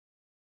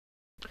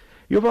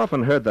You've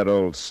often heard that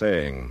old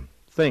saying,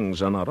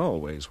 things are not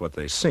always what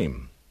they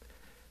seem.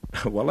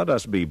 Well, let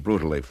us be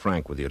brutally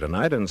frank with you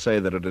tonight and say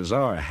that it is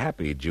our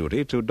happy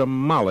duty to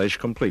demolish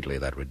completely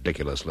that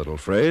ridiculous little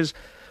phrase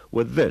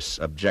with this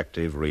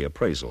objective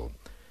reappraisal.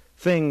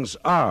 Things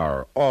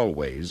are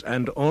always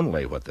and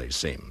only what they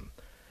seem.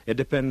 It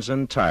depends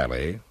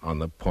entirely on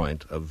the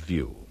point of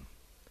view.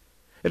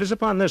 It is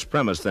upon this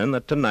premise, then,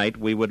 that tonight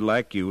we would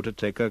like you to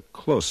take a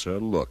closer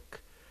look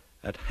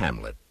at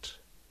Hamlet,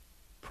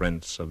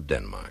 Prince of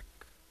Denmark.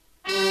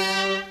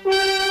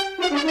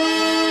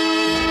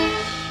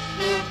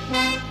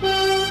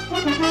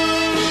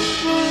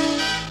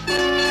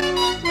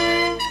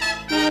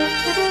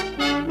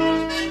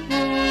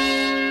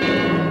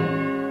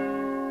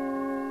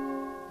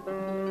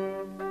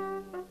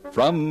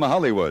 From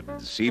Hollywood,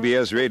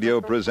 CBS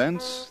Radio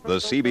presents the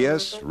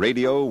CBS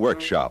Radio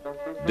Workshop,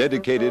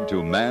 dedicated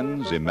to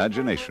man's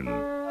imagination,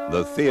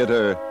 the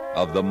theater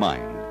of the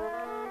mind.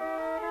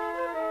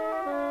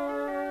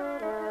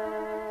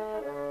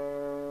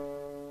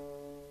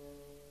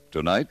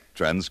 Tonight,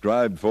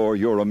 transcribed for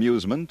your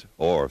amusement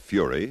or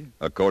fury,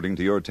 according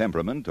to your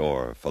temperament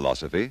or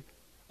philosophy,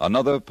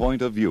 Another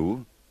Point of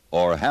View,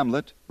 or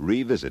Hamlet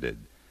Revisited,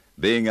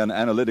 being an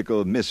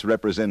analytical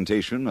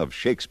misrepresentation of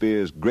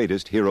Shakespeare's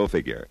greatest hero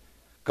figure,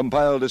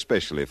 compiled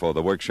especially for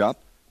the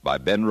workshop by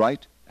Ben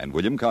Wright and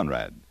William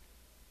Conrad.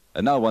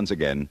 And now, once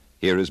again,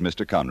 here is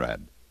Mr.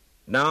 Conrad.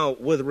 Now,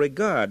 with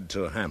regard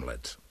to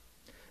Hamlet,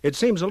 it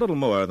seems a little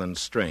more than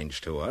strange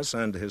to us,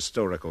 and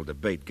historical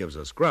debate gives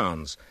us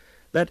grounds,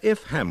 that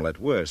if Hamlet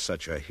were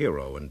such a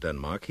hero in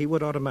Denmark, he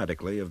would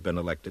automatically have been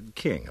elected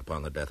king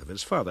upon the death of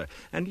his father,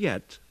 and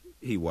yet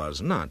he was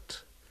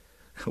not.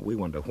 We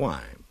wonder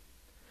why.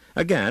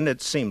 Again,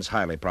 it seems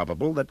highly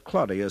probable that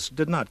Claudius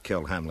did not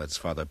kill Hamlet's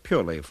father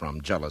purely from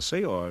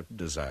jealousy or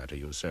desire to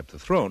usurp the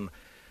throne,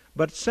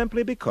 but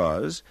simply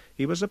because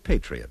he was a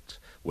patriot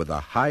with the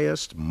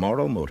highest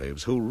moral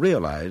motives who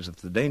realized that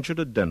the danger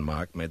to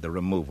Denmark made the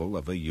removal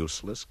of a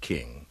useless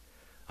king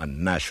a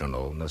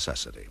national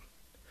necessity.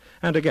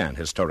 And again,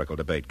 historical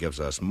debate gives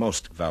us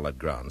most valid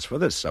grounds for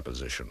this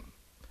supposition.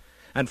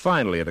 And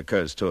finally, it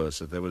occurs to us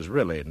that there was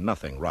really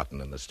nothing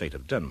rotten in the state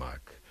of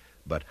Denmark,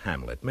 but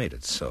Hamlet made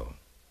it so.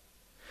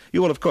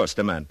 You will, of course,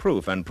 demand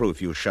proof, and proof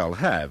you shall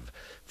have.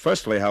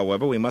 Firstly,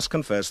 however, we must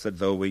confess that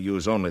though we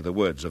use only the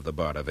words of the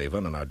Bard of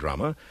Avon in our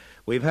drama,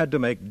 we've had to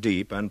make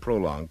deep and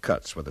prolonged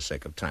cuts for the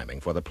sake of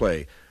timing, for the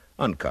play,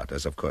 uncut,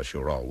 as of course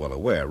you're all well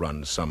aware,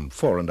 runs some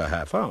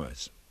 4.5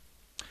 hours.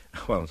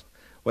 Well,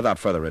 without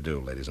further ado,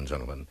 ladies and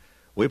gentlemen,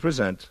 we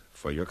present,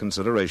 for your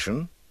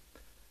consideration,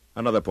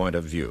 Another Point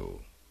of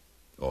View,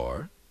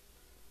 or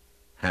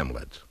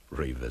Hamlet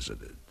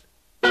Revisited.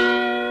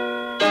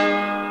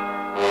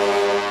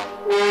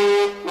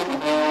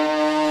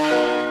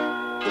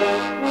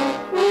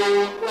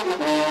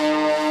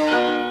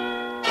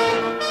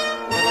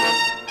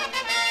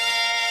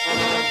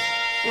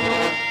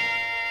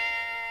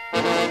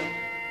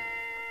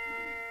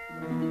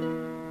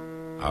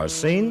 Our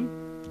scene,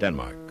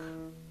 Denmark,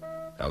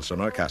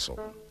 Elsinore Castle.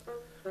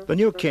 The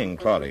new king,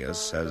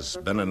 Claudius, has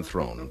been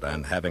enthroned,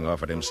 and having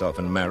offered himself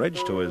in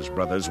marriage to his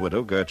brother's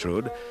widow,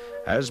 Gertrude,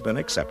 has been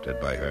accepted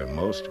by her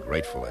most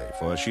gratefully,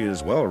 for she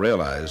has well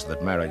realized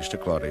that marriage to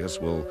Claudius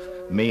will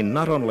mean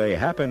not only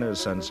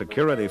happiness and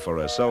security for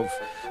herself,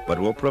 but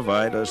will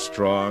provide a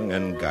strong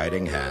and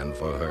guiding hand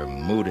for her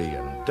moody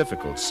and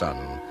difficult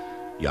son,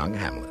 young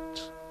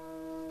Hamlet.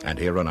 And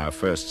here in our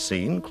first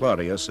scene,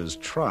 Claudius is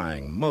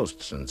trying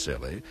most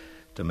sincerely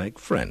to make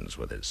friends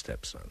with his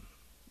stepson.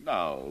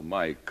 Now,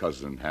 my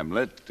cousin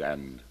Hamlet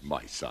and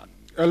my son.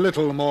 A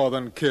little more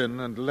than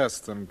kin and less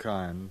than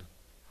kind.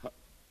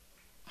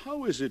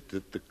 How is it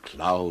that the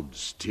clouds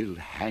still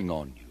hang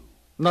on you?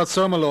 Not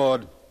so, my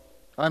lord.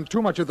 I'm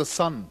too much of the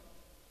sun.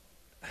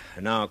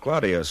 Now,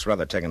 Claudius,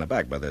 rather taken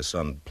aback by this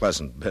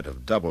unpleasant bit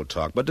of double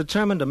talk, but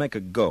determined to make a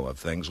go of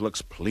things,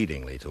 looks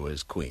pleadingly to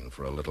his queen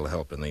for a little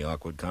help in the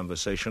awkward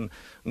conversation.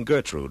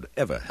 Gertrude,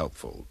 ever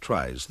helpful,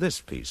 tries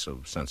this piece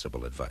of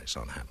sensible advice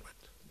on Hamlet.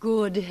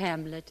 Good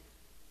Hamlet,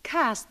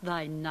 cast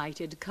thy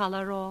nighted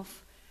colour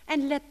off,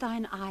 and let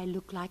thine eye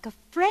look like a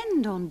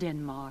friend on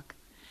Denmark.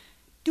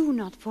 Do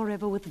not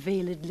forever with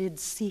veiled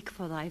lids seek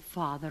for thy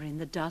father in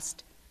the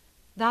dust.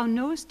 Thou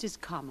know'st 'tis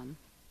common.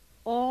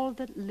 All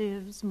that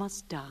lives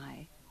must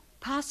die,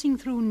 passing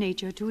through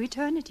nature to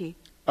eternity.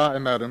 Aye,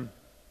 madam,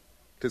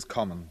 'tis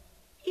common.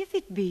 If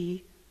it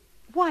be,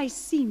 why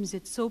seems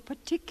it so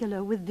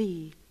particular with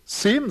thee?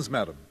 Seems,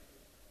 madam?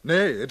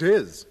 Nay, it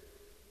is.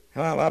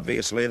 Well,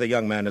 obviously, the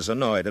young man is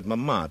annoyed at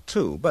Mamma,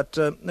 too, but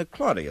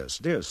Claudius,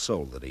 dear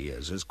soul that he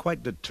is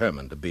quite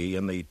determined to be,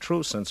 in the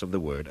true sense of the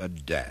word, a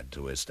dad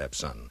to his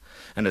stepson,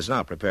 and is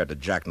now prepared to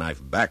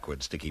jackknife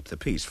backwards to keep the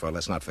peace, for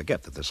let's not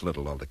forget that this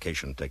little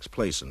altercation takes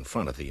place in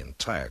front of the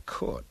entire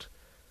court.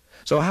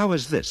 So how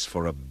is this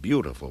for a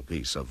beautiful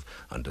piece of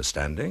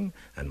understanding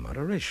and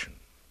moderation?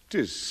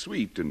 'Tis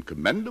sweet and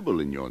commendable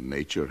in your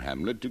nature,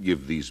 Hamlet, to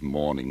give these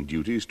mourning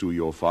duties to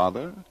your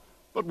father.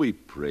 But we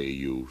pray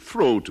you,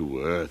 throw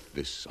to earth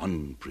this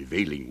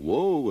unprevailing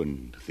woe,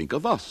 and think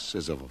of us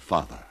as of a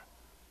father.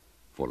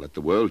 For let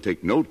the world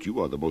take note, you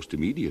are the most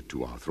immediate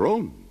to our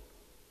throne,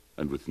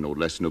 and with no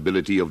less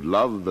nobility of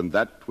love than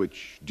that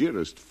which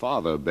dearest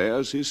father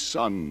bears his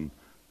son,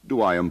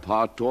 do I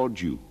impart toward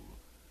you.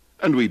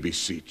 And we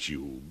beseech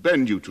you,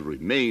 bend you to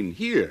remain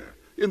here,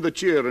 in the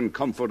cheer and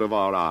comfort of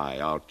our eye,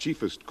 our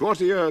chiefest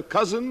courtier,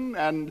 cousin,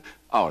 and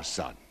our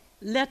son.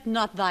 Let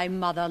not thy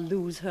mother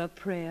lose her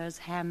prayers,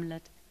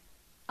 Hamlet.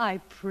 I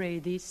pray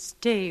thee,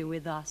 stay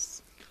with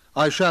us.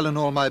 I shall in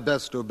all my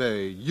best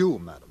obey you,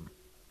 madam.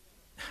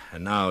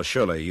 And now,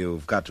 surely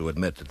you've got to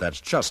admit that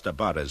that's just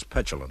about as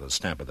petulant a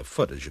stamp of the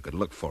foot as you could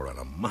look for in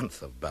a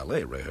month of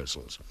ballet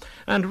rehearsals,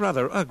 and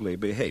rather ugly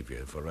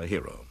behavior for a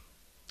hero.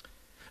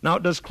 Now,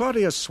 does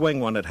Claudius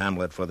swing one at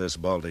Hamlet for this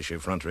baldish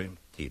effrontery?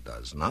 He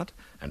does not.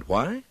 And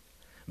why?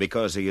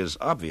 Because he has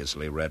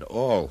obviously read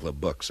all the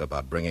books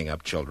about bringing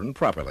up children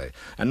properly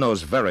and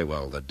knows very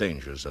well the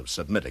dangers of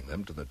submitting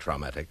them to the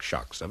traumatic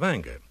shocks of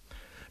anger.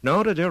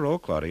 No, to dear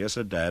old Claudius,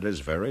 a dad is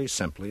very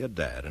simply a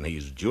dad, and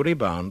he's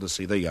duty-bound to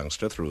see the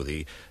youngster through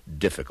the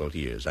difficult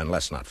years. And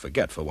let's not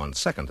forget for 1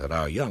 second that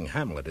our young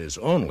Hamlet is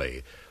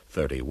only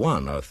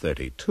 31 or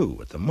 32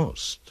 at the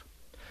most.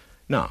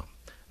 Now,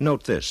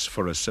 note this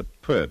for a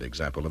superb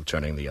example of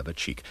turning the other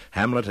cheek.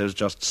 Hamlet has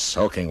just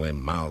sulkingly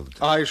mouthed,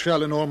 I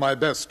shall in all my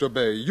best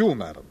obey you,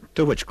 madam.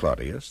 to which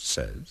Claudius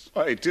says,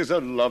 Why, 'tis a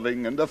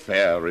loving and a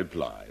fair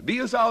reply. Be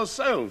as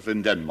ourselves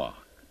in Denmark.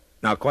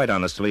 Now, quite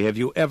honestly, have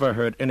you ever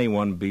heard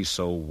anyone be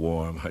so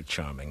warm or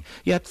charming?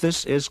 Yet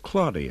this is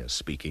Claudius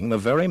speaking, the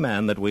very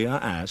man that we are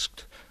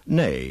asked,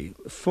 nay,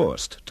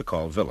 forced to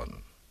call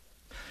villain.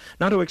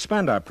 Now, to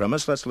expand our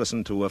premise, let's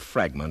listen to a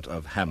fragment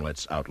of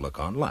Hamlet's outlook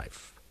on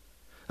life.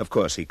 Of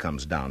course, he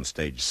comes down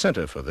stage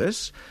center for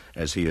this,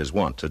 as he is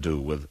wont to do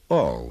with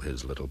all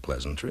his little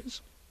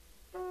pleasantries.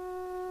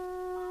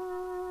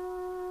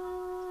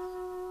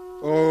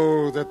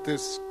 Oh, that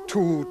this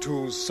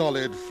too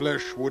solid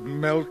flesh would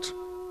melt,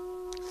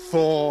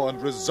 thaw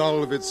and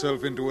resolve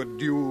itself into a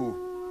dew,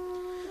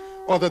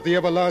 or that the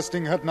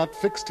everlasting had not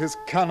fixed his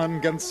canon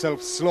against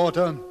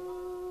self-slaughter.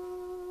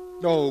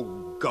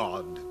 Oh,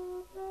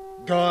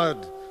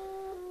 God,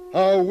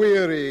 how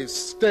weary,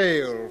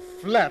 stale,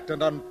 flat,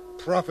 and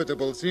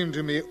unprofitable seem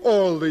to me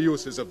all the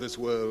uses of this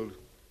world.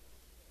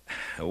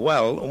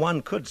 Well,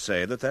 one could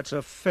say that that's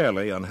a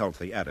fairly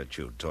unhealthy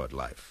attitude toward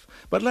life.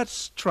 But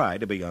let's try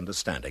to be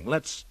understanding.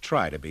 Let's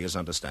try to be as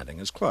understanding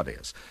as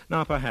Claudius.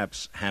 Now,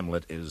 perhaps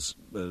Hamlet is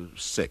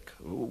sick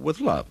with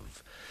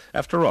love.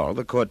 After all,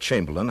 the court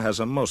chamberlain has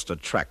a most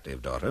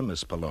attractive daughter,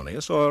 Miss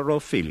Polonius, or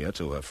Ophelia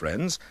to her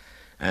friends,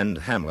 and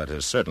Hamlet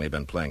has certainly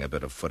been playing a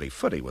bit of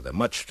footy-footy with her,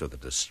 much to the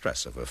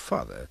distress of her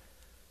father.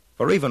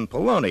 For even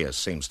Polonius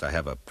seems to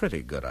have a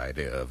pretty good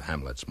idea of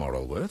Hamlet's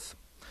moral worth.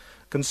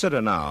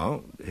 Consider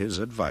now his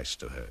advice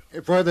to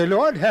her. For the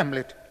Lord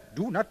Hamlet,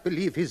 do not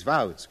believe his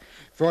vows,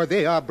 for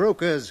they are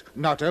brokers,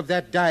 not of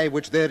that dye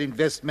which their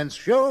investments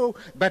show,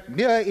 but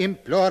mere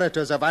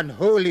implorators of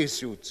unholy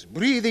suits,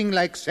 breathing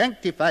like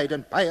sanctified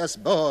and pious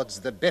bawds,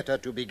 the better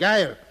to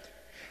beguile.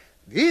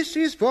 This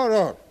is for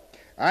all.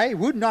 I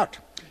would not,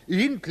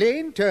 in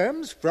plain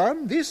terms,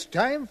 from this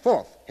time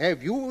forth,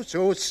 have you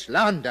so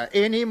slander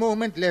any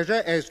moment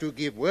leisure as to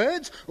give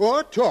words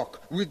or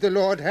talk with the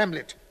Lord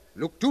Hamlet.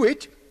 Look to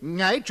it,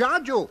 I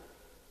charge you.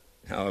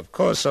 Now, of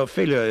course,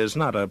 Ophelia is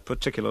not a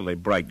particularly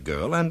bright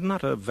girl and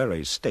not a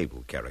very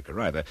stable character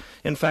either.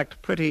 In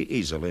fact, pretty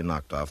easily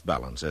knocked off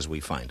balance, as we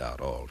find out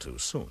all too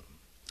soon.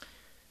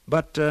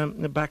 But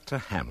back to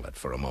Hamlet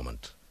for a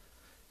moment.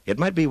 It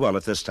might be well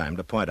at this time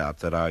to point out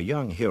that our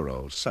young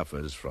hero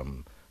suffers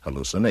from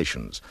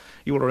hallucinations.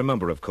 You will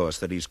remember, of course,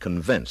 that he's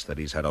convinced that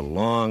he's had a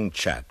long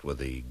chat with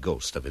the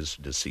ghost of his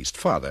deceased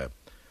father.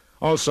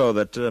 Also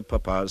that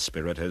Papa's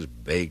spirit has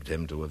begged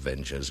him to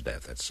avenge his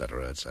death,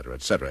 etc., etc.,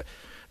 etc.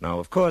 Now,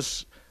 of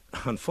course,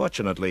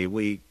 unfortunately,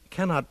 we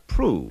cannot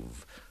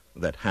prove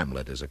that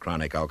Hamlet is a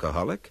chronic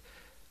alcoholic,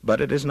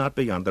 but it is not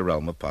beyond the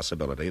realm of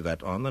possibility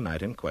that on the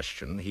night in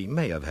question he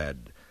may have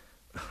had,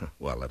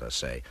 well, let us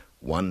say,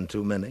 one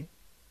too many.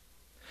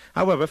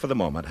 However, for the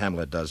moment,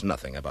 Hamlet does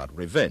nothing about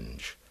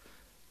revenge,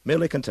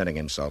 merely contenting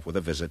himself with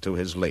a visit to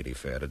his lady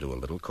fair to do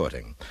a little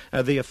courting.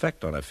 The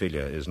effect on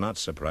Ophelia is not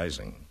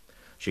surprising.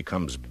 She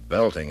comes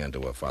belting into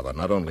her father,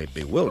 not only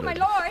bewildered, my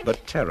lord!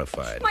 But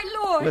terrified. My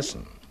lord!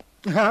 Listen.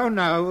 How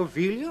now,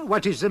 Ophelia?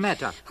 What is the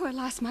matter? Oh,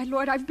 alas, my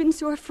lord, I've been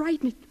sore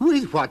frightened.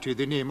 With what, in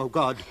the name of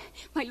God?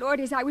 My lord,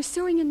 as I was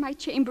sewing in my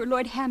chamber,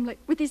 Lord Hamlet,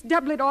 with his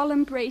doublet all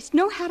embraced,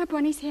 no hat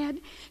upon his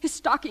head, his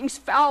stockings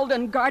fouled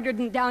and gartered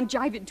and down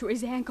jived to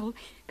his ankle,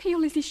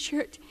 pale as his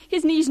shirt,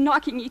 his knees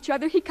knocking each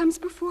other, he comes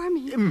before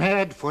me.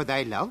 Mad for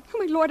thy love? Oh,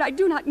 my lord, I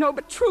do not know,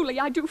 but truly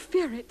I do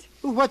fear it.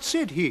 What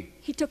said he?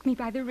 He took me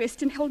by the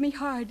wrist and held me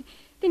hard.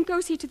 Then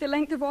goes he to the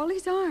length of all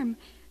his arm,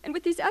 and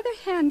with his other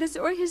hand thus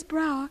o'er his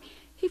brow,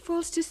 he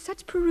falls to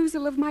such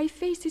perusal of my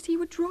face as he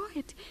would draw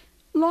it.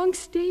 Long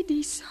stayed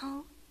he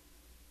so.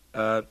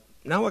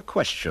 Now a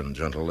question,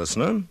 gentle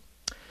listener.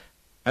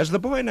 Has the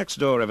boy next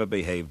door ever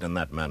behaved in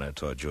that manner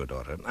toward your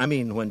daughter? I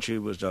mean, when she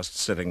was just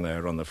sitting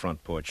there on the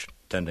front porch,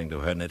 tending to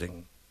her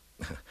knitting?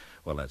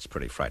 Well, that's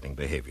pretty frightening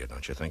behavior,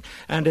 don't you think?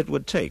 And it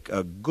would take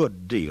a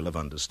good deal of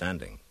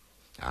understanding.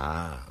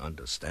 Ah,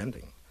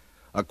 understanding.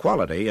 A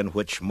quality in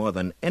which, more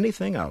than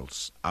anything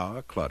else,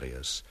 our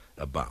Claudius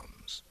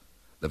abounds.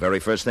 The very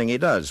first thing he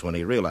does when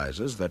he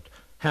realizes that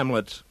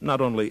Hamlet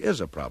not only is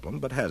a problem,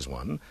 but has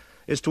one,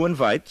 is to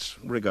invite,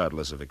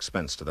 regardless of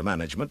expense to the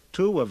management,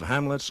 2 of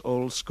Hamlet's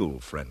old school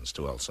friends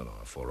to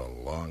Elsinore for a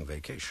long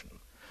vacation,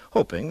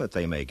 hoping that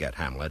they may get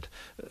Hamlet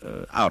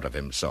out of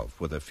himself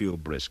with a few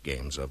brisk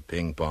games of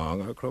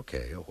ping-pong or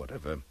croquet or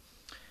whatever.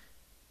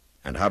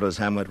 And how does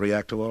Hamlet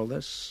react to all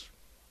this?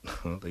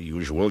 The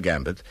usual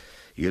gambit.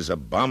 He is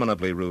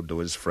abominably rude to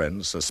his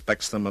friends,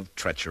 suspects them of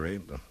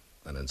treachery,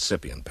 an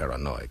incipient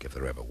paranoic if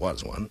there ever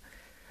was one,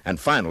 and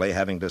finally,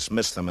 having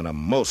dismissed them in a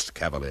most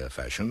cavalier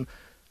fashion,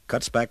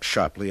 cuts back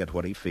sharply at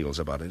what he feels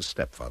about his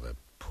stepfather.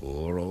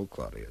 Poor old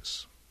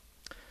Claudius.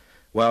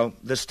 Well,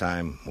 this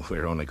time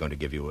we're only going to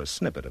give you a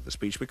snippet of the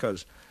speech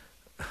because,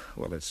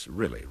 well, it's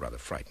really rather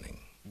frightening.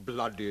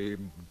 Bloody,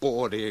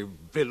 bawdy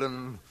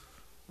villain,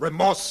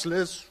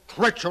 remorseless,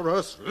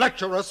 treacherous,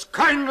 lecherous,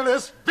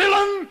 kindless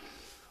villain!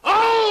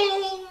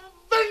 Oh,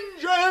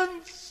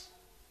 vengeance!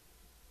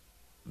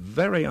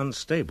 Very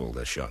unstable,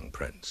 this young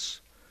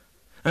prince.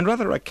 And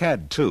rather a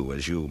cad, too,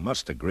 as you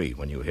must agree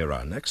when you hear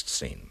our next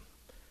scene.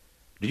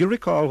 Do you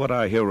recall what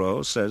our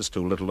hero says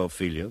to little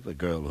Ophelia, the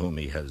girl whom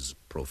he has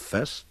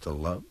professed to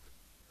love?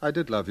 I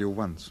did love you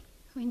once.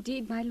 Oh,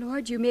 indeed, my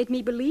lord, you made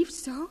me believe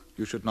so.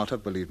 You should not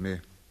have believed me.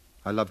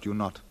 I loved you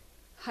not.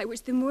 I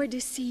was the more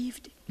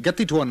deceived. Get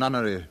thee to a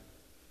nunnery.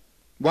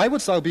 Why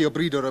wouldst thou be a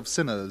breeder of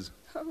sinners?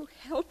 Oh,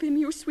 help him,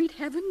 you sweet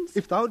heavens.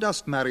 If thou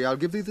dost marry, I'll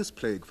give thee this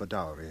plague for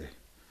dowry.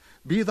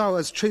 Be thou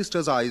as chaste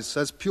as ice,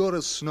 as pure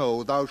as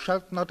snow, thou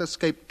shalt not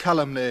escape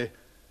calumny.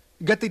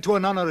 Get thee to a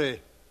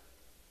nunnery.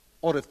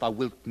 Or if thou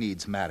wilt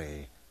needs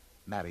marry,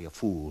 marry a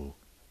fool.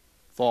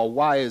 For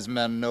wise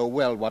men know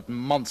well what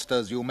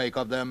monsters you make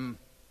of them.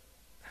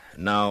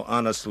 Now,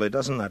 honestly,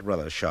 doesn't that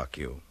rather shock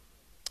you?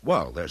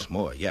 Well, there's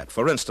more yet.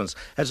 For instance,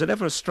 has it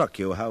ever struck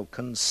you how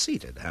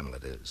conceited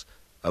Hamlet is?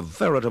 A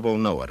veritable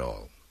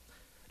know-it-all.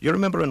 You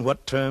remember in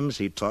what terms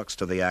he talks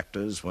to the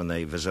actors when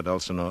they visit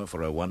Elsinore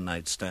for a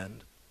one-night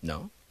stand?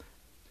 No?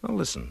 Well,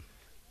 listen.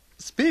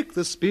 Speak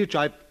the speech,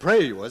 I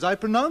pray you, as I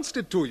pronounced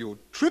it to you,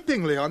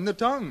 trippingly on the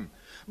tongue.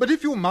 But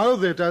if you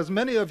mouth it, as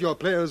many of your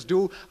players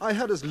do, I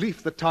had as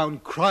lief the town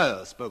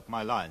crier spoke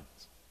my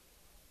lines.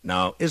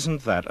 Now,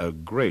 isn't that a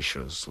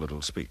gracious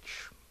little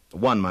speech?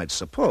 One might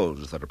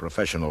suppose that a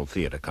professional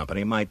theater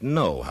company might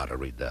know how to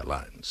read their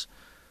lines.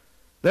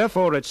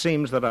 Therefore, it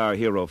seems that our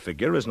hero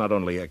figure is not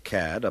only a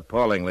cad,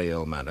 appallingly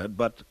ill-mannered,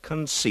 but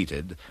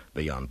conceited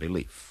beyond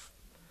belief.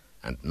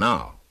 And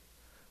now,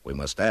 we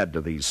must add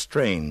to these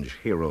strange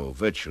hero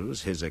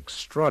virtues his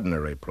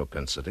extraordinary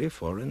propensity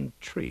for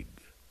intrigue.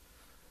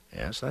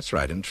 Yes, that's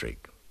right,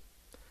 intrigue.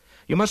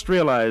 You must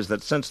realize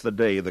that since the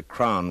day the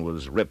crown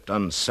was ripped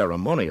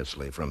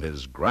unceremoniously from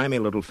his grimy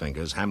little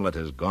fingers, Hamlet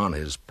has gone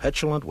his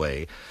petulant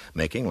way,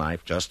 making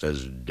life just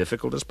as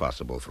difficult as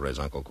possible for his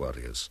Uncle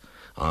Claudius.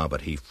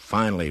 But he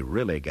finally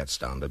really gets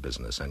down to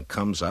business and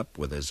comes up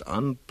with as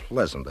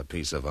unpleasant a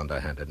piece of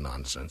underhanded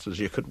nonsense as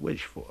you could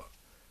wish for.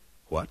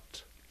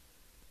 What?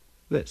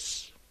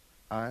 This.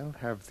 I'll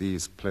have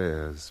these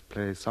players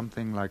play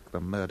something like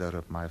the murder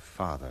of my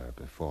father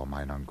before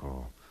mine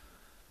uncle.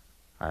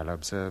 I'll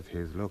observe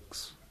his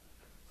looks.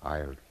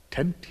 I'll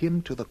tempt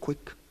him to the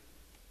quick.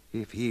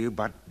 If he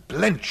but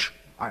blench,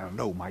 I'll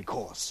know my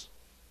course.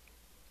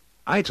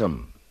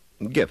 Item,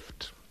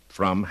 gift,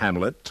 from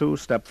Hamlet to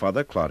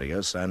stepfather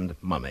Claudius and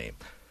mummy.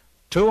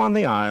 2 on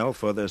the aisle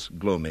for this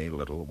gloomy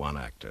little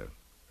one-actor.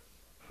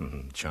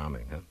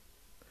 Charming, huh?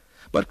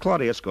 But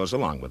Claudius goes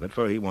along with it,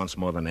 for he wants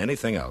more than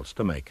anything else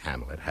to make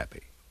Hamlet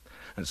happy.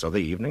 And so the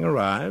evening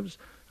arrives,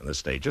 and the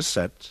stage is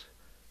set,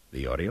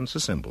 the audience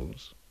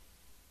assembles,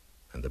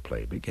 and the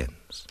play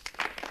begins.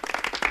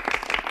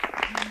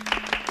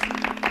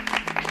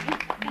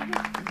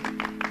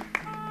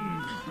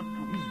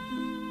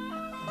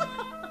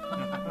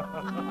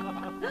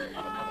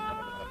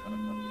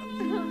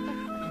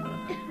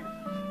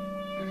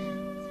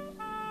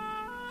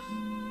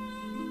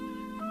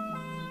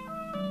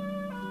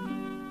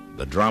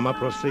 The drama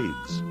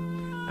proceeds,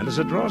 and as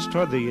it draws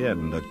toward the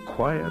end, a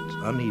quiet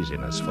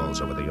uneasiness falls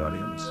over the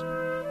audience.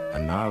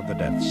 And now the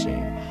death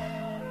scene.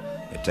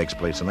 It takes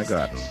place in a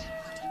garden.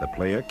 The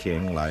player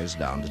king lies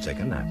down to take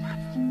a nap.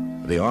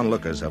 The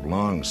onlookers have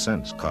long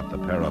since caught the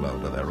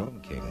parallel to their own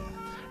king,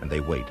 and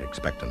they wait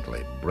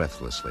expectantly,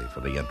 breathlessly,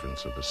 for the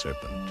entrance of the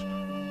serpent.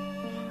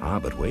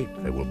 But wait,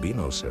 there will be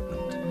no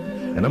serpent.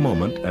 In a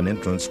moment, an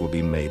entrance will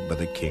be made by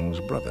the king's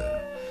brother.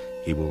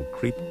 He will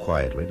creep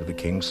quietly to the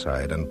king's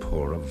side and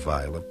pour a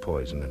vial of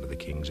poison into the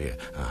king's ear.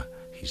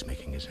 He's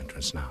making his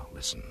entrance now.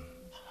 Listen.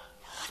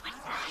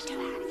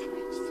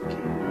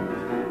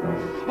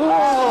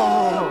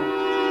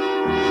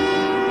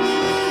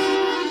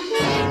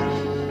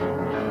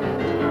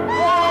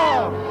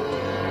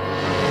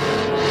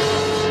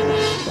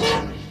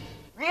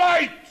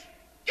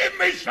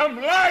 some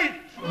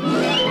light!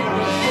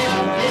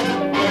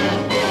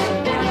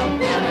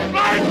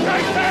 Light,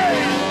 I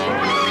say!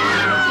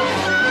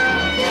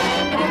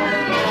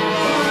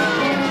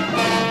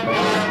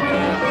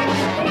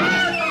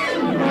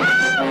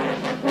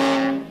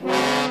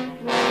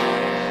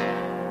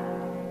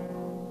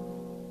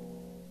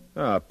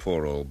 Ah,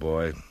 poor old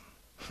boy.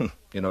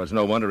 It's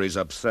no wonder he's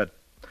upset.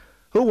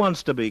 Who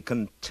wants to be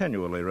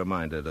continually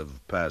reminded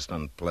of past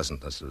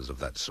unpleasantnesses of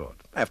that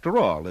sort? After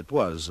all, it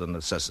was a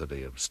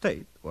necessity of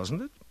state,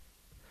 wasn't it?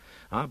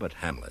 But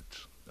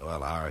Hamlet,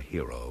 well, our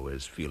hero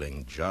is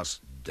feeling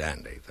just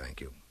dandy, thank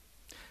you.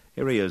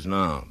 Here he is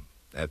now,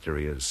 after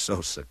he has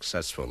so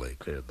successfully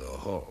cleared the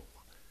hall.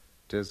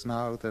 'Tis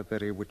now the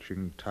very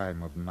witching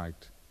time of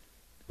night,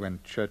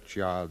 when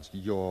churchyards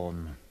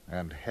yawn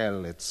and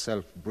hell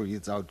itself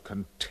breathes out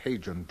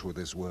contagion to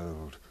this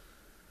world.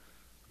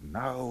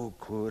 Now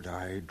could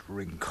I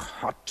drink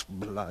hot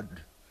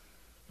blood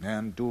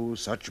and do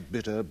such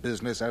bitter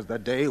business as the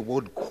day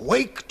would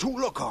quake to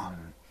look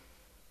on.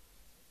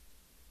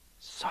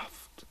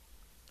 Soft.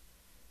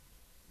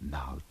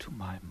 Now to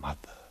my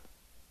mother.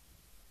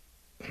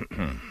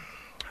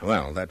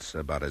 Well, that's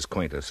about as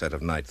quaint a set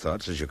of night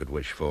thoughts as you could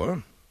wish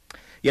for.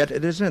 Yet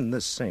it is in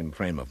this same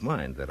frame of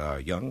mind that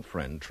our young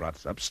friend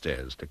trots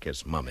upstairs to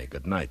kiss Mummy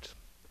good night.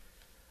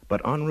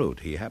 But en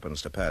route, he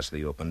happens to pass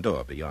the open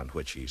door, beyond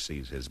which he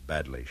sees his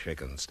badly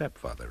shaken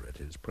stepfather at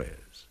his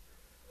prayers.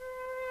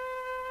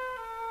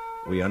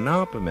 We are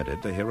now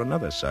permitted to hear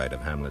another side of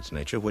Hamlet's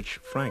nature, which,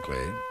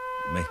 frankly,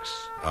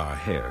 makes our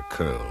hair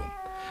curl,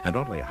 and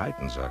only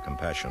heightens our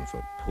compassion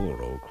for poor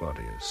old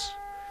Claudius.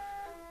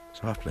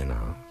 Softly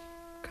now,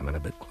 come in a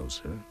bit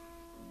closer.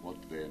 What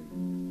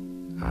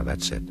then?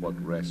 That's it.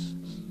 What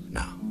rests?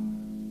 Now.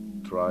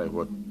 Try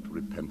what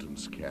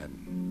repentance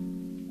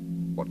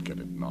can. What can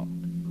it not?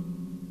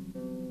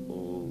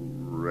 Oh,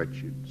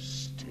 wretched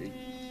state.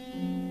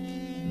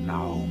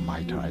 Now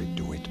might I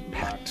do it,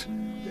 Pat.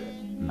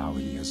 Now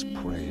he is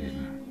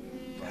praying,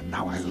 and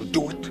now I'll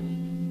do it.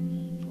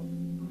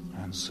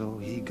 And so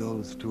he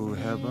goes to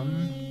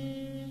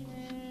heaven?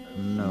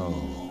 No.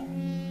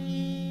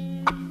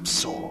 Up,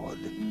 sword,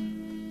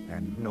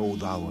 and know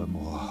thou a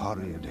more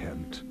horrid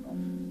hint,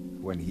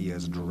 when he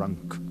is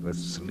drunk,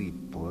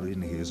 asleep, or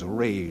in his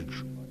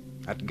rage,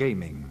 at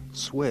gaming,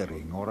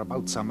 swearing, or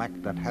about some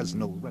act that has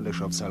no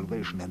relish of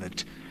salvation in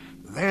it,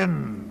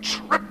 then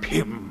trip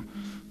him,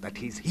 that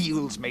his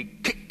heels may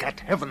kick at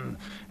heaven,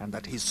 and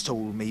that his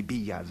soul may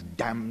be as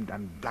damned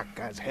and black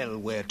as hell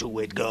whereto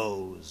it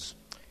goes.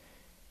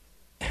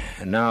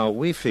 Now,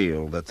 we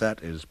feel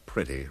that is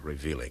pretty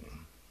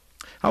revealing.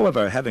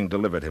 However, having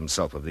delivered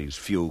himself of these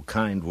few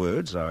kind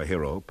words, our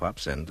hero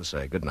pops in to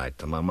say goodnight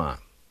to Mama.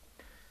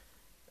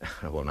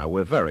 Well, now,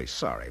 we're very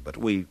sorry, but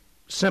we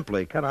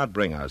simply cannot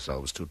bring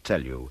ourselves to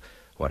tell you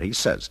what he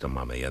says to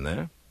Mummy in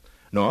there,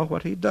 nor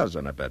what he does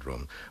in her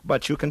bedroom.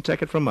 But you can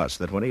take it from us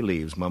that when he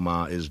leaves,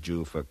 Mama is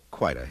due for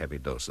quite a heavy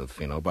dose of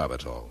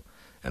phenobarbital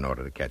in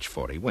order to catch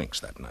 40 winks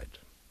that night.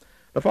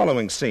 The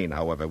following scene,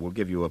 however, will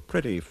give you a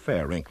pretty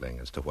fair inkling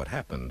as to what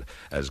happened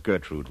as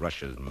Gertrude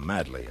rushes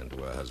madly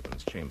into her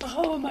husband's chamber.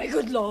 Oh, my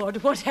good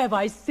Lord, what have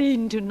I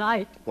seen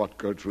tonight? What,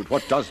 Gertrude?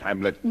 What does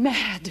Hamlet?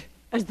 Mad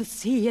as the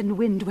sea and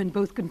wind when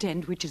both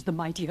contend which is the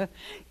mightier.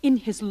 In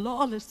his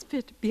lawless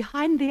fit,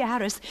 behind the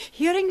arras,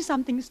 hearing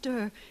something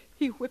stir,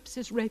 he whips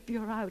his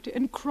rapier out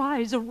and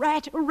cries, "A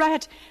rat, a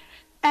rat!"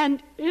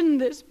 And in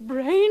this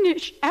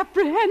brainish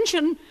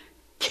apprehension,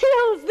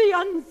 kills the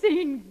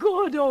unseen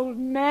good old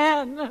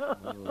man.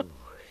 Oh,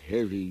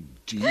 heavy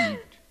deed.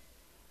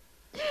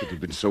 It had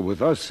been so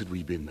with us had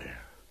we been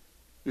there.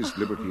 This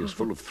liberty is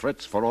full of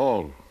threats for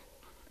all.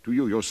 To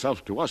you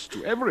yourself, to us,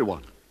 to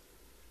everyone.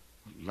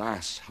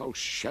 Alas, how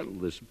shall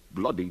this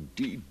bloody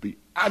deed be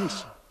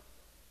answered?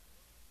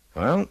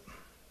 Well,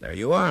 there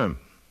you are.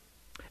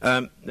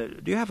 Do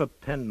you have a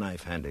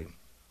penknife handy?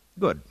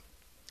 Good.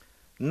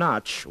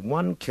 Notch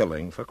one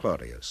killing for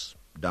Claudius,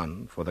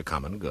 done for the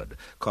common good.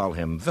 Call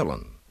him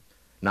villain.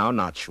 Now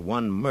notch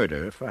one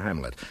murder for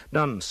Hamlet,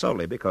 done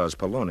solely because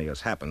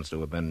Polonius happens to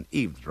have been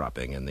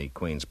eavesdropping in the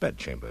Queen's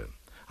bedchamber.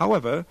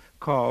 However,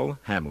 call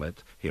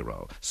Hamlet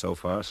hero. So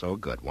far, so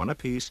good. One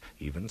apiece,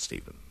 even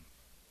Stephen.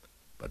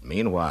 But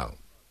meanwhile,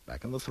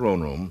 back in the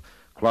throne room,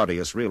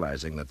 Claudius,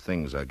 realizing that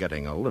things are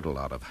getting a little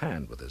out of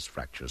hand with his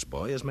fractious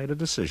boy, has made a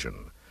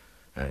decision.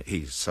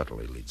 He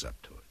subtly leads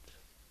up to it.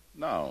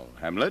 Now,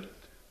 Hamlet,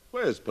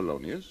 where's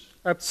Polonius?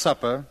 At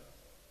supper.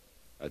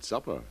 At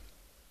supper?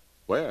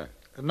 Where?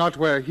 Not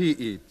where he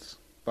eats,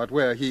 but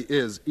where he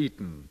is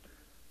eaten.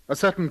 A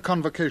certain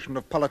convocation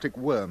of politic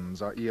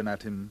worms are e'en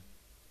at him.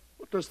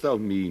 What dost thou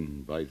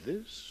mean by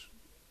this?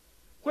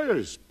 Where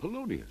is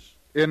Polonius?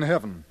 In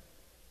heaven.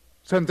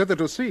 Send thither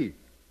to see.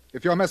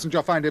 If your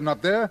messenger find him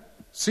not there,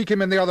 seek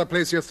him in the other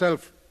place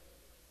yourself.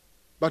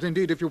 But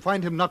indeed, if you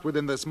find him not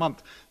within this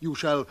month, you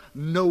shall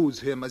nose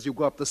him as you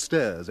go up the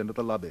stairs into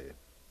the lobby.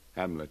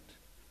 Hamlet,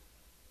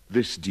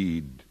 this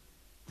deed,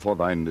 for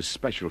thine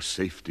especial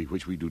safety,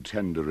 which we do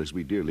tender as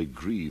we dearly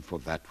grieve for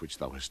that which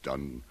thou hast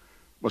done,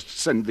 must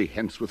send thee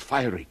hence with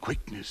fiery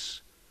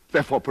quickness.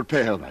 Therefore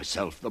prepare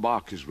thyself. The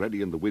bark is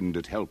ready and the wind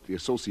at help. The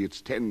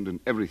associates tend and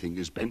everything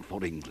is bent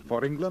for England.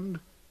 For England?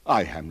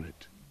 Aye,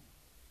 Hamlet.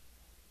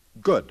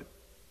 Good.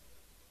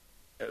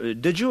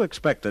 Did you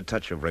expect a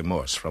touch of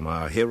remorse from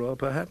our hero,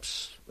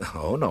 perhaps?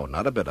 Oh, no,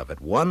 not a bit of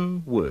it.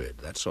 One word,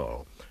 that's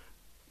all.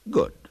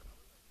 Good.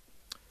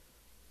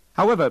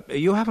 However,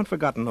 you haven't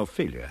forgotten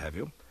Ophelia, have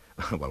you?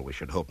 Well, we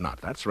should hope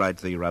not. That's right,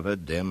 the rather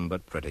dim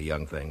but pretty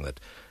young thing that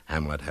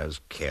Hamlet has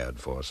cared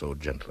for so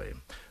gently.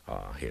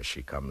 Ah, here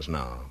she comes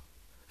now.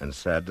 And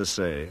sad to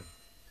say,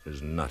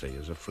 as nutty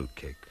as a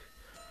fruitcake.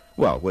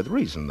 Well, with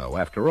reason, though.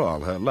 After all,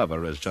 her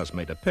lover has just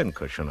made a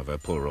pincushion of her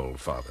poor old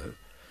father.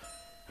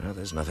 Well,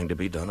 there's nothing to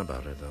be done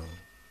about it, though.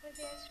 But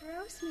there's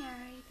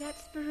rosemary.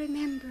 That's for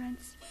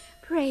remembrance.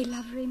 Pray,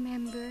 love,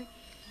 remember.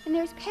 And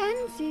there's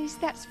pansies.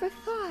 That's for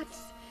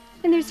thoughts.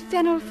 And there's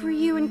fennel for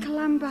you and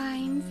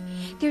columbines.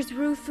 There's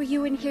rue for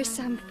you and here's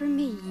some for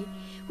me.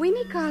 We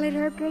may call it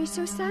herb grace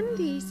o'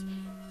 Sundays.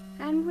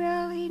 And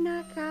will he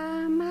not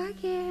come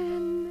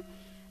again?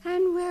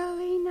 And will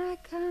he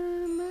not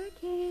come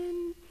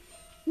again?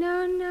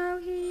 No, no,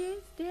 he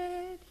is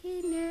dead.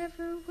 He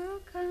never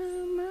will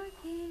come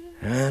again.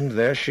 And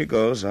there she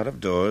goes out of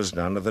doors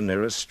down to the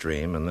nearest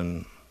stream and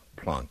then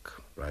plonk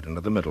right into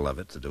the middle of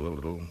it to do a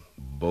little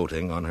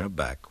boating on her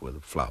back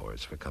with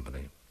flowers for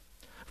company.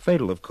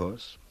 Fatal, of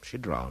course. She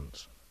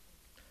drowns.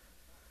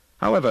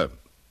 However,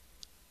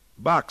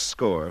 box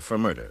score for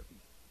murder.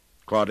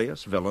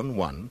 Claudius, villain,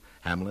 1.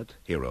 Hamlet,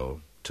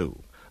 hero,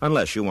 2.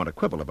 Unless you want to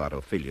quibble about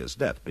Ophelia's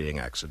death being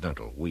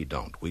accidental. We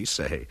don't. We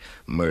say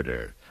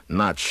murder.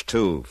 Notch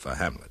 2 for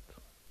Hamlet.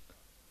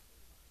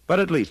 But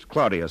at least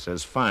Claudius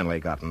has finally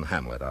gotten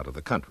Hamlet out of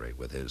the country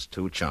with his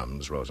 2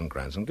 chums,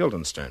 Rosencrantz and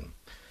Guildenstern.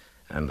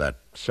 And that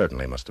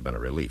certainly must have been a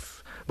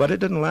relief. But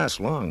it didn't last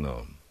long,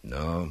 though.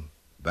 No.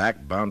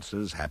 Back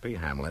bounces happy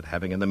Hamlet,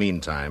 having in the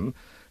meantime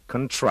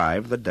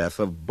contrived the death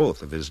of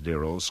both of his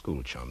dear old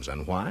school chums.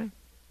 And why?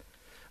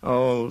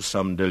 Oh,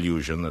 some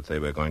delusion that they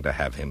were going to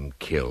have him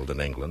killed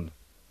in England.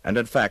 And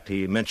in fact,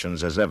 he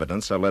mentions as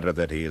evidence a letter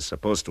that he is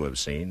supposed to have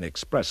seen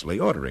expressly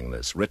ordering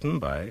this, written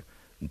by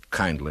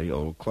kindly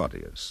old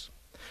Claudius.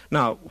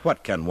 Now,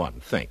 what can one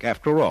think?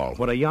 After all,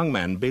 when a young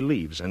man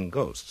believes in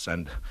ghosts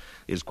and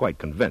is quite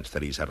convinced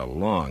that he's had a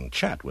long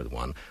chat with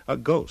one, a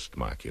ghost,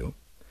 mark you,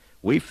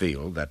 we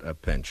feel that a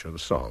pinch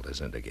of salt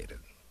is indicated.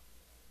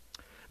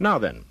 Now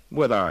then,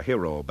 with our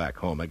hero back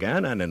home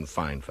again and in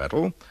fine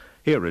fettle,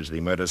 here is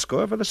the murder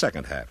score for the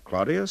second half.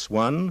 Claudius,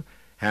 1,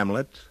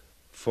 Hamlet,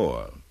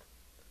 4.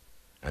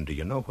 And do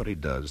you know what he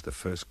does the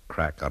first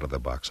crack out of the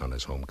box on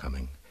his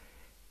homecoming?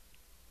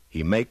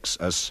 He makes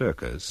a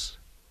circus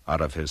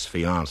out of his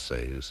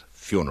fiancée's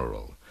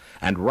funeral,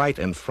 and right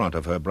in front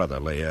of her brother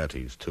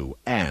Laertes, too,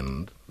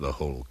 and the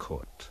whole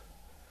court.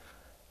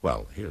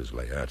 Well, here's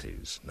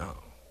Laertes now,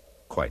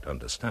 quite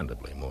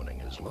understandably mourning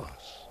his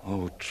loss.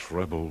 Oh,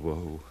 treble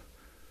woe,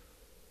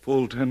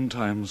 full 10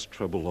 times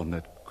treble on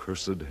that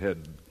cursed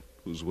head,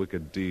 whose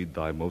wicked deed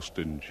thy most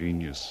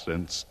ingenious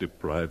sense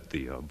deprived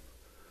thee of.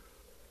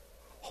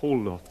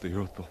 Hold off the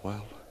earth a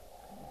while,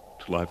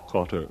 till I've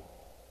caught her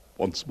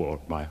once more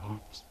in my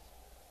arms.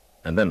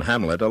 And then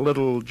Hamlet, a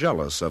little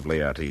jealous of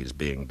Laertes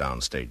being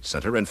downstage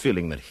center and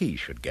feeling that he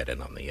should get in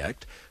on the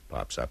act,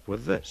 pops up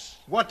with this.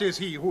 What is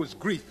he whose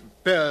grief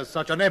bears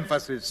such an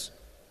emphasis?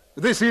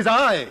 This is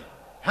I,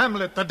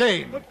 Hamlet the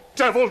Dane. The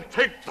devil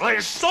take thy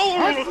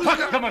soul!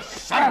 Fuck them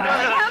asunder!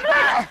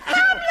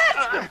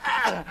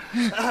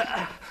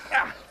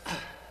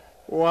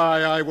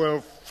 Why, I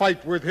will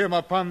fight with him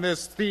upon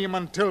this theme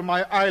until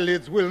my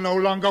eyelids will no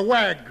longer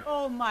wag.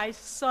 Oh, my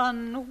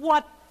son,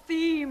 what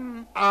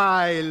theme?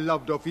 I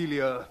loved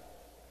Ophelia.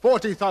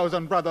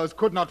 40,000 brothers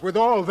could not with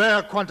all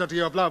their quantity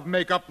of love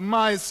make up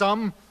my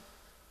sum.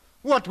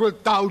 What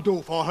wilt thou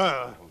do for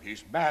her? Oh,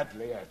 he's mad,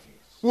 Laertes.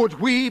 Would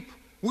weep,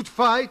 would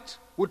fight,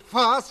 would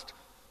fast,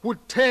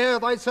 would tear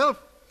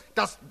thyself?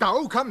 Dost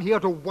thou come here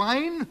to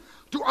whine?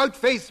 To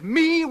outface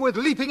me with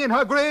leaping in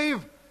her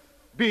grave?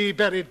 Be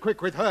buried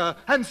quick with her,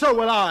 and so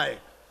will I.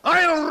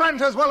 I'll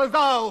rant as well as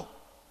thou.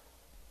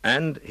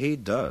 And he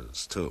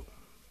does, too.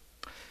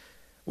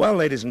 Well,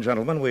 ladies and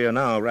gentlemen, we are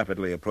now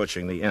rapidly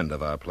approaching the end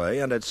of our play,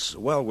 and it's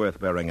well worth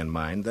bearing in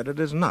mind that it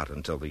is not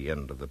until the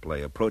end of the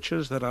play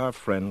approaches that our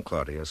friend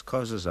Claudius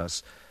causes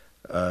us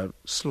a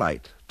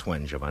slight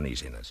twinge of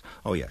uneasiness.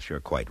 Oh, yes, you're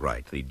quite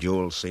right. The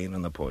duel scene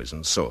and the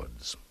poisoned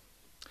swords.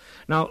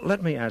 Now,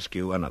 let me ask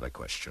you another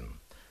question.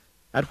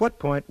 At what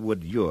point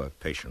would your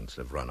patience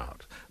have run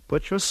out?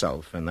 Put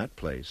yourself in that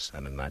place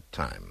and in that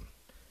time.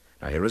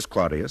 Now, here is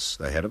Claudius,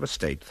 the head of a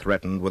state,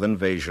 threatened with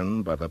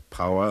invasion by the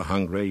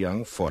power-hungry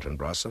young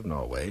Fortinbras of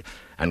Norway,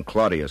 and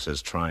Claudius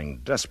is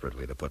trying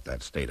desperately to put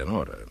that state in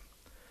order.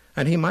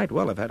 And he might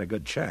well have had a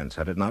good chance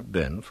had it not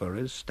been for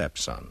his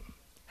stepson,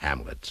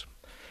 Hamlet.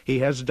 He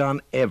has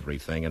done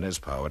everything in his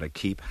power to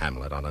keep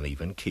Hamlet on an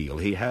even keel.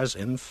 He has,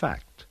 in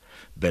fact,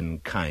 been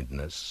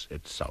kindness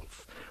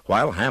itself,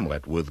 while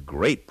Hamlet, with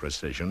great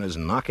precision, is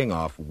knocking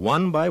off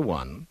one by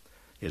one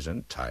his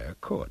entire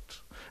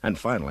court, and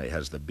finally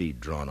has the bead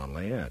drawn on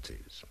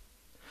Laertes.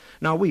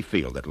 Now, we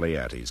feel that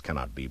Laertes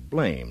cannot be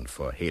blamed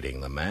for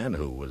hating the man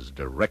who was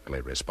directly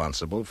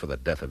responsible for the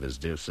death of his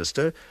dear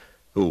sister,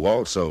 who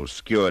also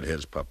skewered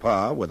his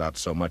papa without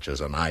so much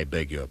as an "I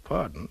beg your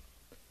pardon."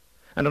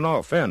 And in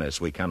all fairness,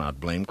 we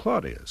cannot blame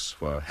Claudius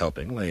for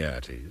helping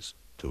Laertes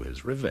to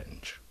his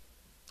revenge.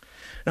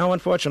 Now,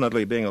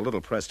 unfortunately, being a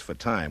little pressed for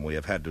time, we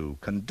have had to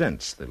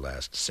condense the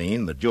last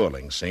scene, the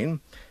dueling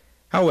scene.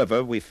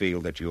 However, we feel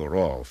that you are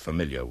all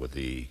familiar with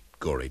the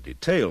gory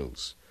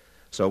details,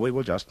 so we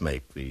will just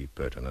make the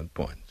pertinent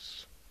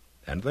points.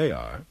 And they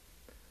are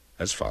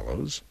as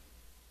follows.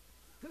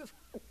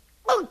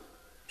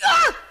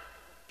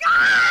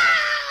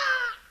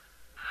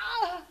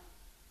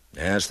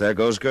 Yes, there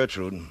goes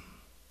Gertrude.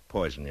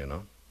 Poison, you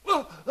know.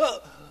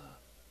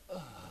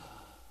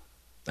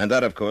 And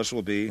that, of course,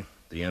 will be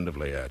the end of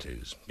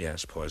Laertes.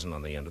 Yes, poison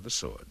on the end of the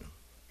sword.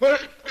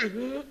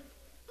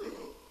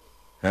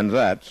 And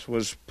that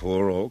was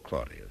poor old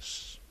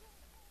Claudius.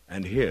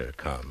 And here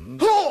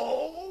comes...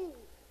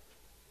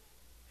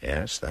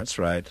 Yes, that's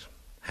right,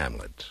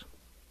 Hamlet.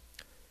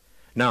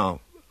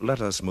 Now, let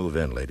us move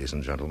in, ladies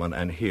and gentlemen,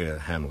 and hear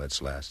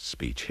Hamlet's last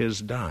speech,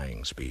 his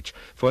dying speech.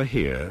 For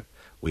here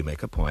we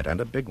make a point,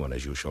 and a big one,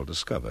 as you shall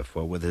discover,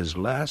 for with his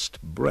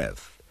last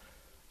breath,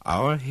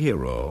 our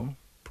hero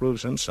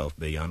proves himself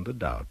beyond a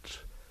doubt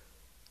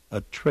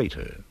a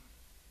traitor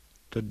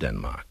to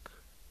Denmark.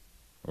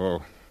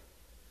 Oh,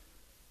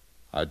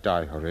 I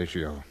die,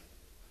 Horatio.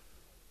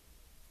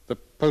 The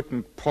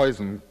potent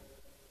poison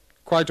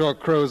quite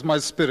o'ercrows my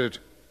spirit.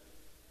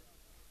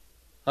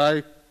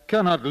 I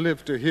cannot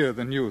live to hear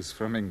the news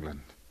from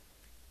England.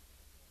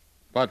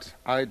 But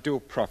I do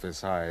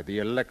prophesy the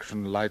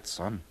election lights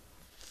on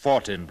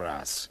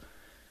Fortinbras.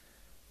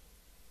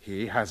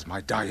 He has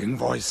my dying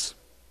voice.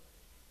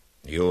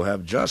 You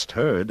have just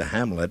heard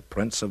Hamlet,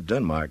 Prince of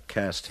Denmark,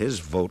 cast his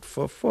vote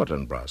for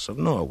Fortinbras of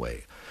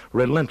Norway,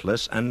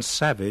 relentless and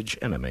savage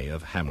enemy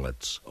of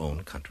Hamlet's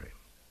own country.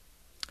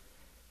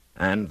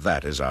 And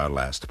that is our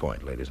last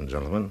point, ladies and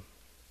gentlemen.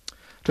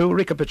 To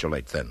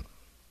recapitulate, then,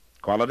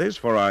 qualities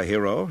for our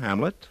hero,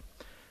 Hamlet.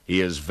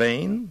 He is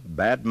vain,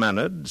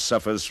 bad-mannered,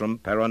 suffers from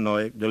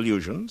paranoid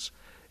delusions,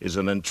 is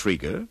an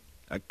intriguer,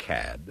 a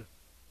cad,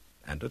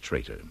 and a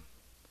traitor.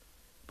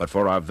 But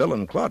for our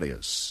villain,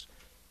 Claudius,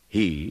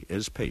 he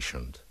is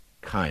patient,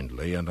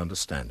 kindly, and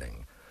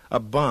understanding,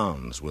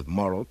 abounds with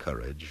moral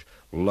courage,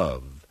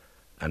 love,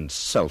 and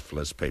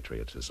selfless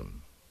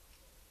patriotism.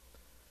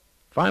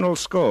 Final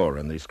score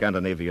in the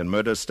Scandinavian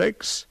murder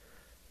stakes,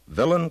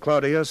 villain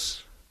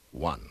Claudius,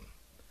 1.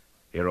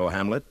 Hero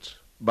Hamlet,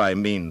 by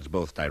means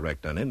both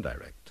direct and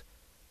indirect,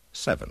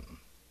 7.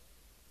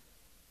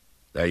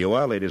 There you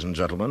are, ladies and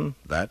gentlemen.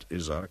 That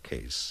is our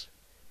case.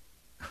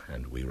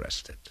 And we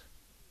rest it.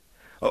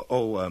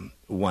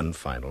 One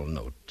final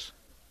note.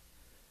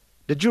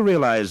 Did you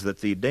realize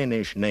that the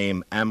Danish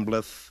name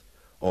Ambleth,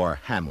 or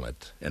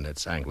Hamlet in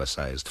its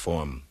anglicized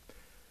form,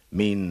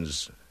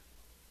 means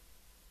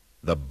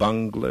the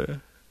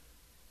bungler?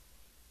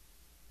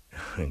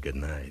 Good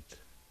night.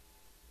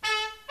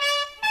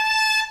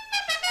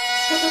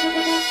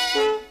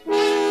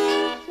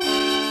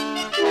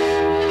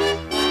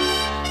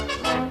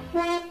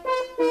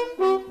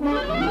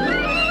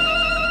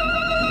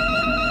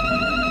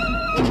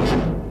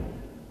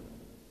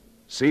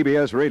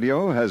 CBS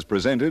Radio has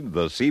presented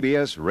the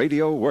CBS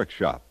Radio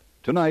Workshop.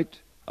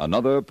 Tonight,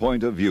 another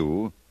point of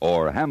view,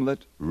 or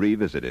Hamlet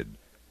Revisited.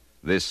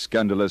 This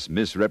scandalous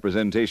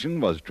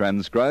misrepresentation was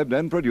transcribed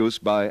and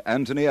produced by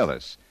Anthony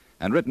Ellis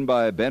and written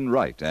by Ben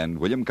Wright and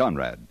William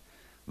Conrad.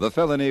 The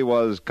felony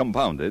was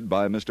compounded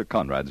by Mr.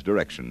 Conrad's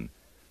direction.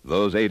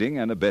 Those aiding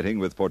and abetting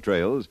with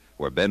portrayals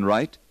were Ben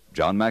Wright,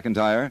 John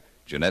McIntyre,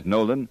 Jeanette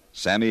Nolan,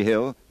 Sammy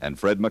Hill, and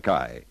Fred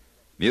Mackay.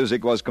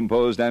 Music was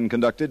composed and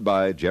conducted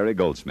by Jerry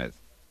Goldsmith.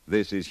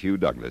 This is Hugh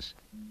Douglas.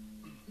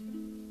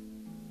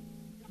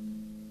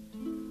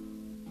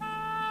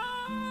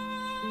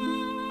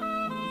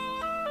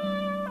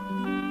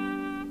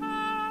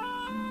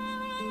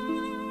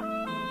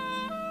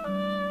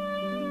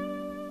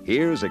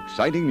 Here's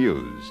exciting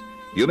news.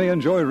 You may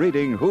enjoy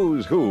reading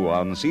Who's Who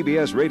on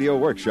CBS Radio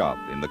Workshop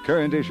in the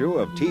current issue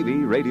of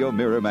TV Radio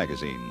Mirror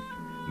magazine.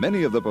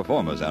 Many of the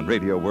performers on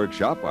Radio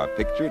Workshop are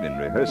pictured in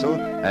rehearsal,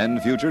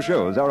 and future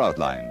shows are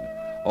outlined.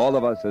 All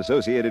of us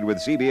associated with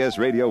CBS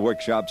Radio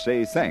Workshop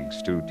say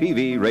thanks to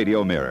TV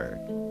Radio Mirror.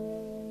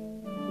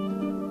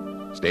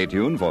 Stay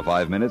tuned for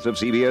 5 minutes of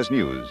CBS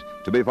News,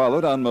 to be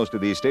followed on most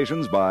of these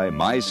stations by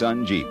My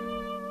Son Jeep.